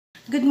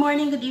Good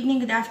morning, good evening,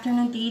 good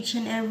afternoon to each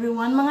and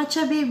everyone, mga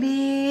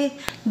Chabibi!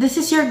 This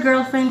is your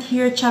girlfriend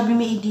here, Chabi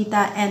Me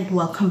Edita, and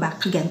welcome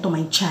back again to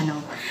my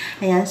channel.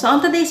 Ayan, so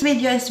on today's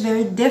video is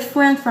very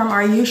different from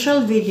our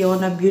usual video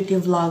na beauty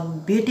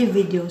vlog, beauty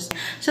videos.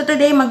 So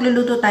today,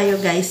 magluluto tayo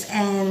guys,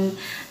 and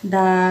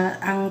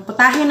ang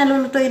putahe na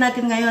lulutuin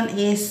natin ngayon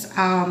is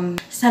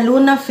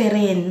Salona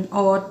Firin,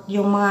 o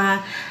yung mga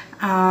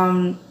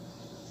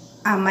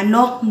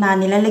manok na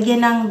nilalagyan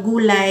ng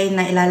gulay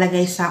na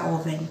ilalagay sa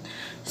oven.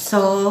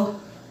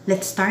 So,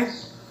 let's start.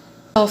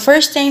 So,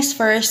 first things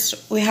first,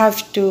 we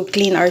have to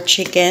clean our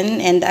chicken.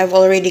 And I've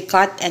already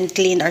cut and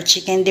cleaned our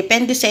chicken.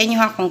 Depende sa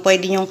inyo ha, kung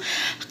pwede yung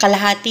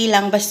kalahati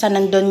lang, basta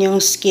nandun yung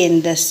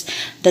skin.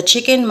 The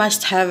chicken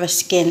must have a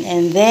skin.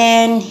 And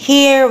then,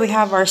 here, we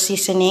have our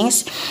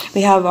seasonings.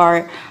 We have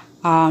our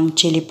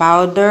chili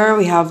powder.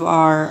 We have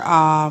our,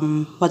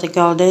 what I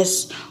call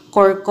this,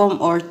 curcum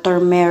or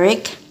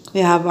turmeric. We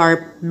have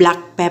our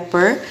black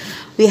pepper.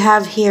 We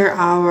have here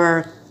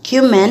our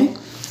cumin.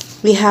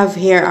 We have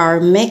here our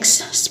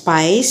mixed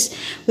spice.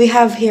 We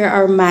have here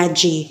our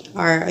Maggi,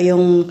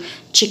 yung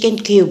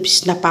chicken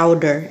cubes na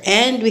powder.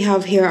 And we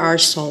have here our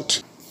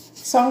salt.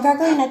 So, ang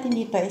gagawin natin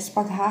dito is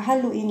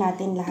paghahaluin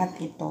natin lahat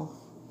ito.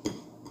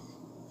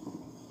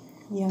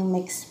 Yung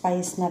mixed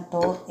spice na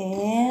to.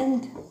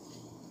 And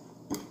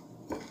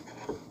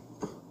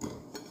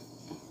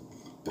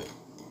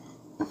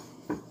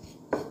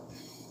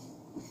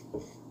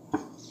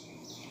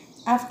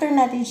after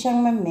natin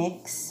siyang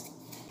ma-mix,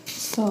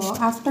 so,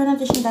 after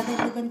natin siya,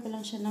 dadagan ko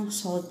lang siya ng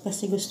salt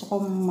kasi gusto ko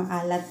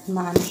maalat,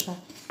 maano siya,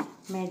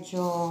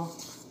 medyo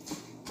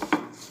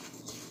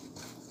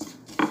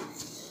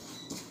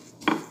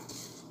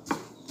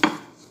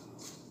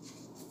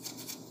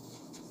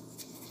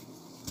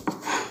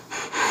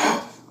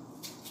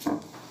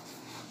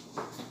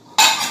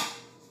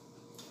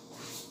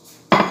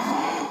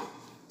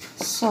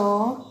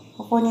so,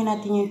 kukunin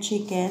natin yung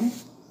chicken.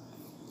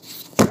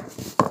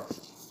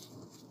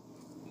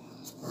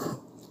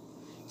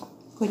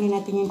 Kunin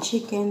natin yung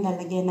chicken,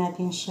 lalagyan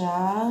natin siya,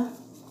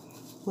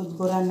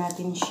 budburan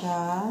natin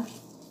siya.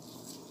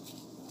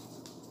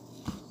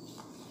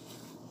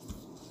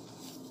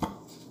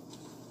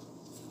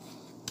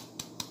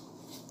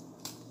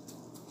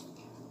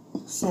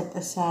 Set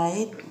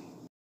aside.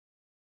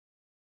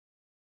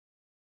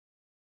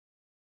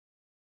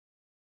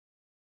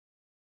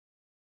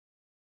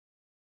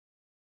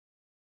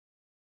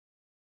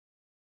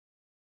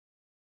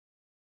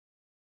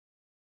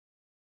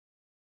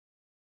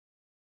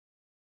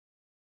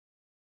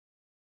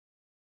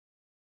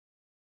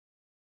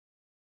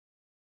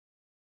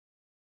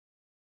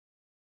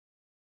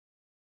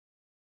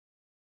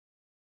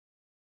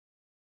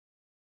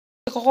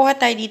 Kukuha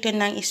tayo dito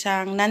ng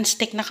isang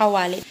non-stick na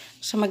kawali.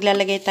 So,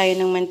 maglalagay tayo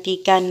ng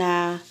mantika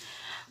na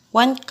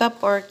 1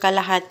 cup or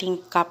kalahating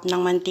cup ng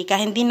mantika.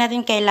 Hindi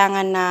natin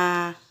kailangan na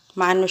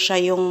maano siya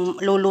yung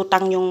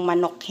lulutang yung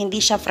manok. Hindi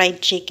siya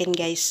fried chicken,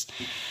 guys.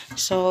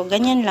 So,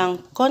 ganyan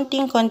lang.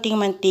 Konting-konting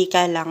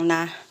mantika lang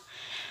na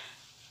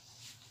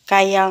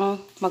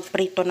kayang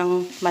magprito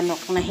ng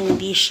manok na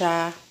hindi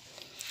siya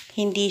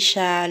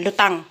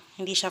lutang.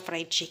 Hindi siya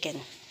fried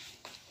chicken.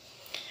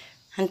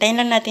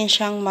 Hantayin lang natin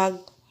siyang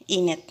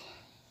init.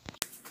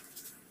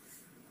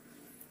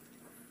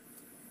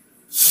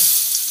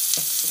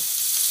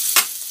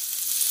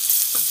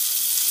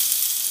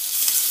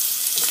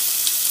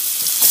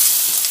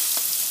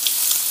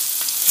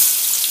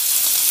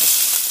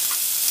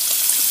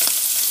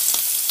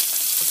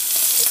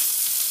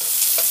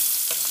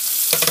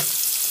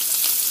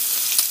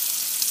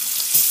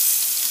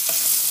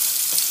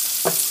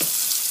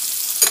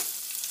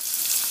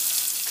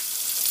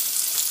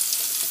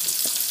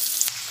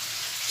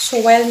 So,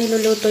 while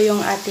niluluto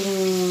yung ating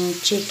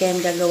chicken,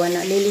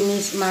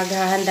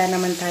 maghahanda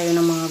naman tayo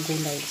ng mga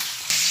gulay.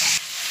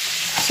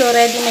 So,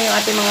 ready na yung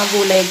ating mga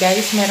gulay,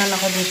 guys. Meron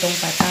ako ditong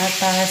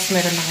patatas,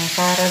 meron akong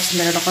carrots,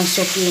 meron akong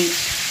zucchini.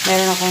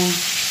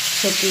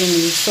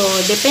 So,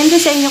 depende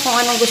sa inyo kung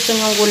anong gusto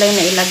nyong gulay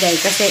na ilagay.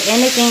 Kasi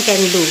anything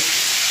can do.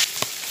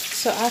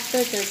 So,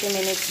 after 30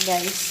 minutes,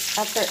 guys,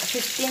 after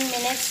 15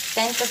 minutes,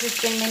 10 to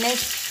 15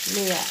 minutes,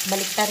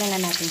 baliktarin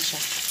na natin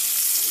siya.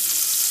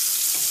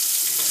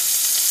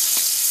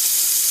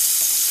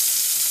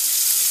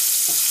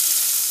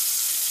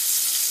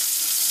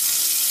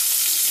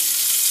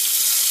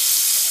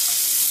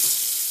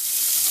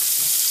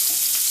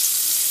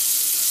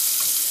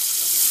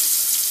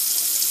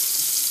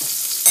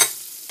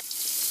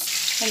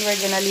 And we're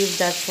gonna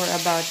leave that for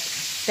about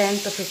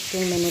 10 to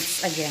 15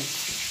 minutes again.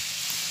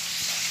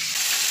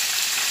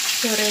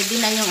 So,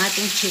 ready na yung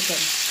ating chicken.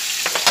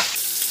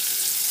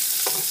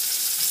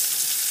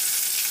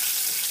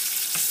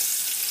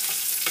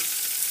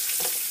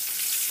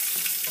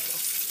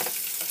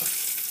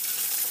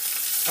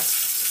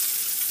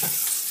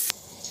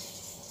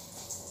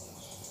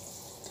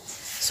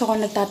 So, kung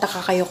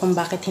nagtataka kayo kung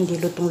bakit hindi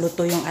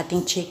lutong-luto yung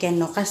ating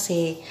chicken, no?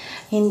 Kasi,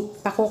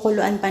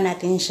 pakukuluan pa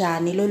natin siya.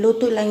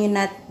 Niluluto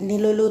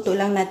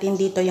lang natin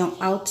dito yung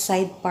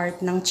outside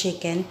part ng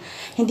chicken.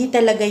 Hindi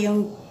talaga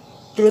yung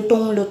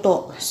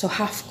lutong-luto. So,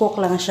 half cook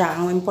lang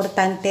siya. Ang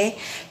importante,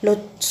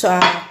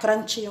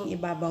 crunchy yung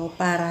ibabaw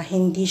para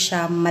hindi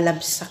siya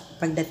malabsak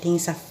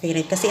pagdating sa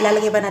firin. Kasi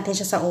ilalagay pa natin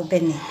siya sa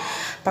oven eh.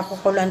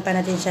 Pakukuluan pa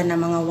natin siya ng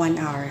mga 1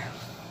 hour.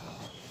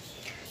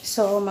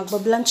 So,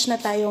 magba-blanch na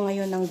tayo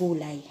ngayon ng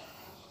gulay.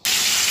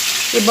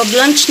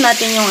 Iba-blanch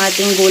natin yung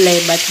ating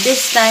gulay, but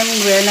this time,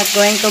 we're not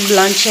going to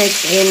blanch it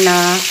in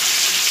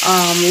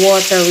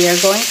water. We are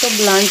going to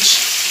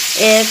blanch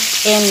it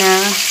in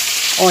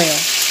oil.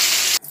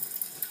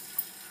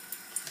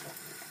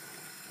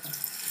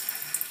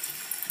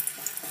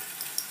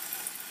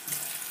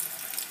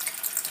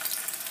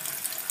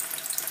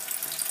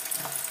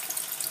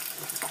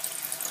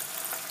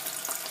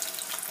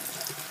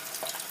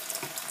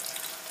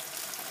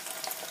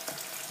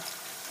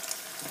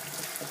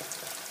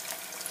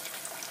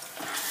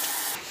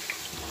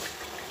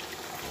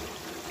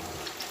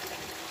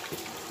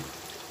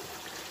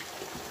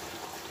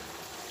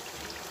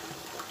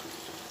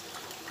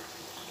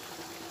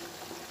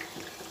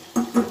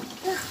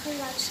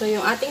 So,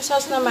 yung ating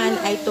sauce naman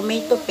ay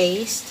tomato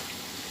paste.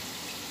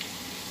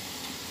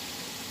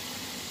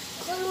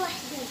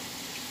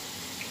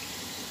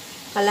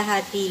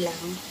 Kalahati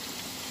lang.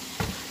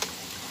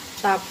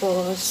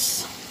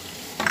 Tapos,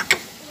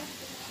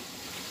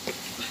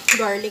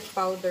 garlic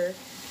powder.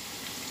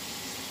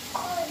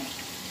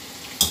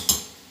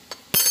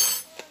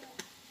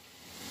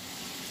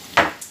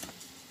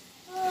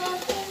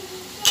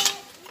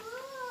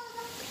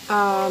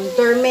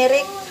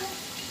 Turmeric.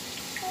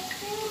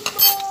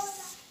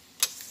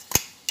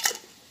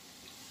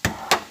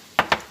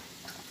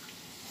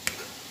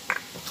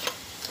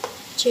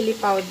 Chili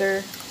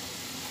powder.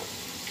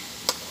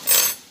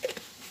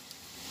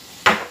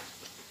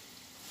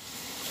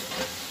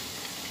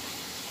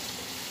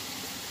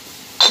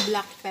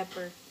 Black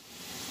pepper.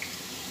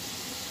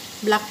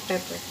 Black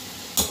pepper.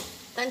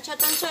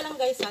 Tansya-tansya lang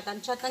guys ha.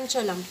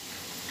 Tansya-tansya lang.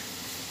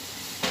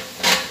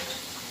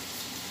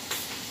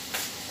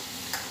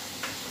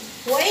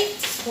 Wait.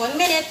 1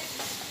 minute.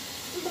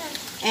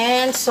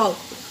 And salt.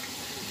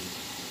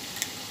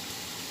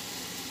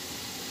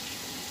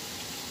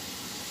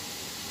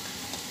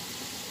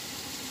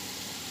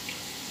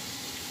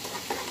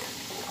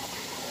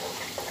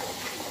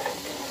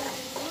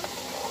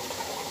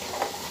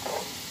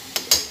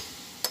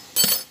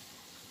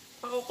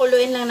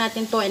 Pakukuluin lang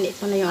natin to and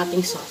ito na yung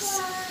ating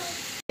sauce.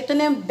 Ito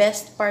na yung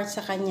best part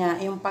sa kanya,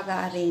 yung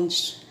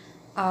pag-arrange.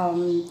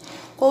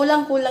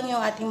 Kulang-kulang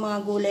yung ating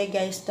mga gulay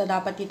guys.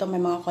 Dapat dito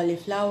may mga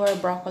cauliflower,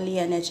 broccoli,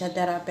 and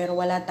etc. Pero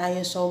wala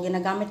tayo. So,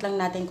 ginagamit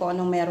lang natin kung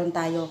anong meron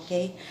tayo,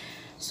 okay?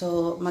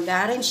 So,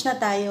 mag-arrange na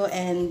tayo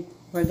and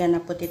we're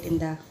gonna put it in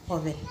the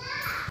oven.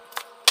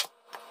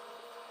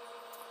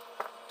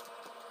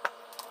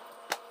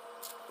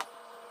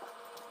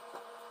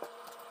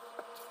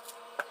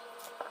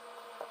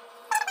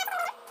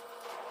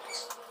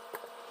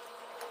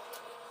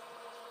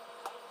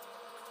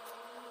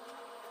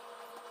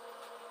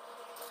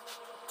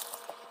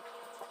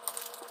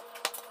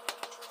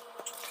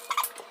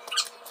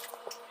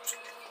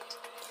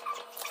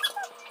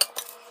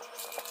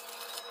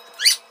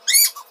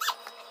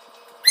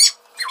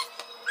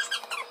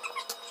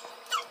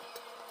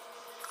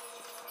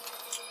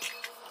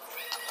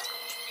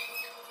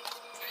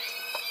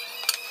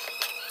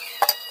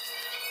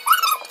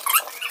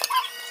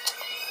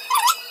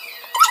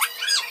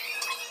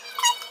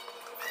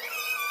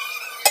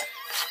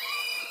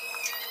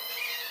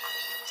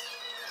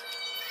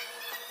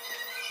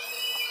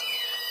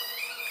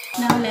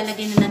 Now,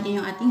 lalagay na natin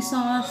yung ating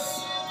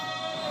sauce.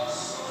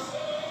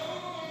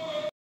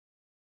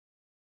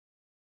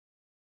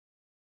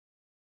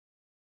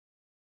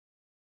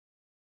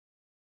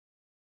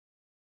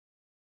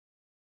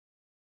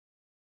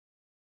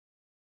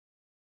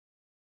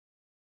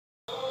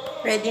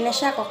 Ready na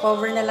siya.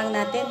 Cover na lang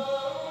natin.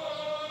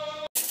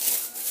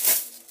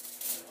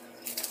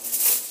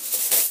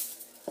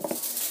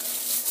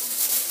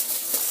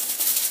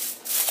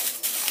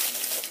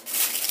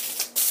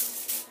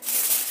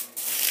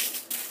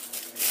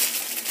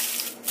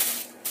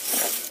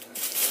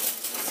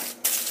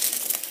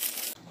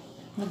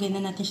 Lagyan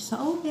na natin siya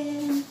sa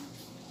oven.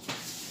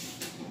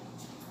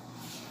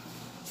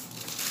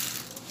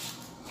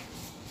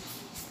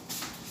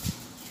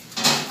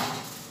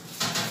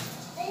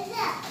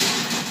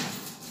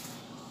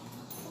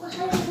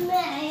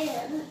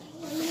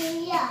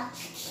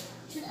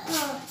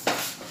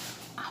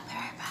 I'll be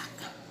right back.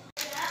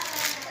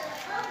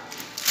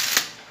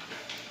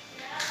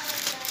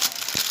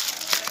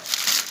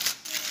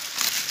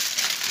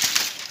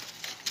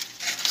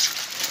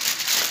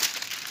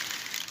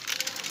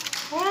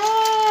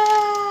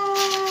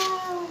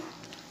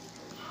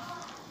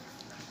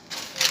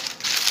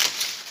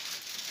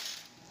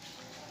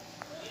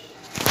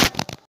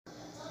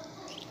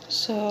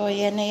 So,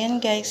 yan na yan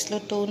guys.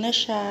 Luto na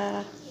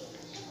siya.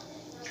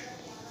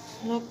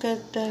 Look at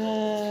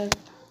that.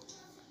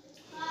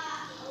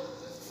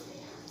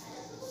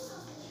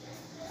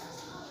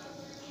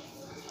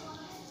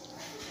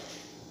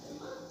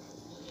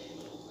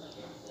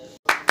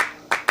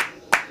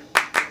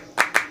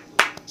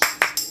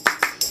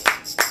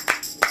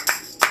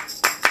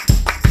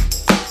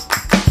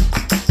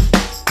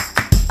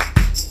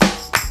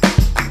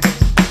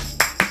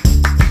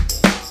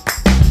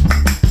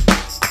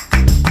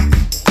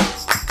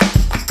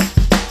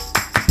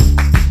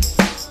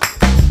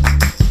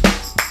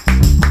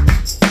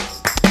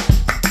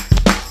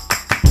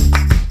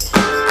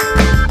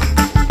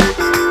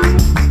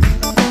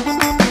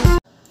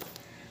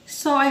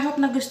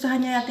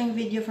 nagustuhan niyo nating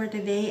video for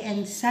today.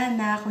 And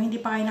sana, kung hindi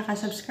pa kayo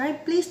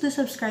nakasubscribe, please do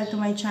subscribe to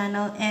my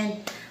channel.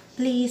 And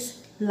please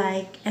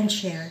like and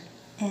share.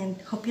 And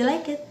hope you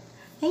like it.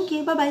 Thank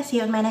you. Bye-bye. See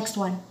you on my next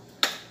one.